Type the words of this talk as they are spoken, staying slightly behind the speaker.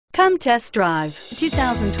Come test drive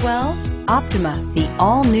 2012 Optima. The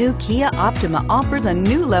all-new Kia Optima offers a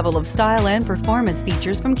new level of style and performance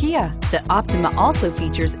features from Kia. The Optima also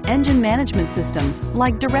features engine management systems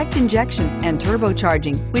like direct injection and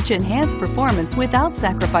turbocharging, which enhance performance without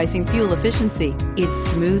sacrificing fuel efficiency.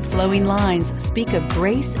 Its smooth flowing lines speak of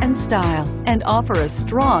grace and style and offer a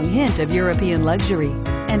strong hint of European luxury,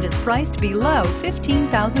 and is priced below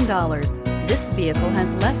 $15,000. This vehicle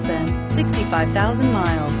has less than 65,000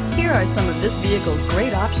 miles. Here are some of this vehicle's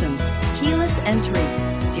great options: keyless entry,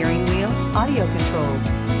 steering wheel audio controls,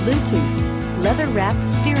 Bluetooth,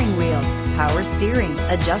 leather-wrapped steering wheel, power steering,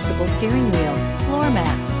 adjustable steering wheel, floor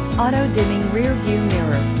mats, auto-dimming rear view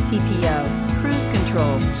mirror, PPO, cruise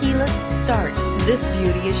control, keyless start. This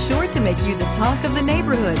beauty is sure to make you the talk of the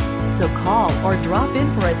neighborhood. So call or drop in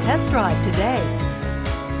for a test drive today.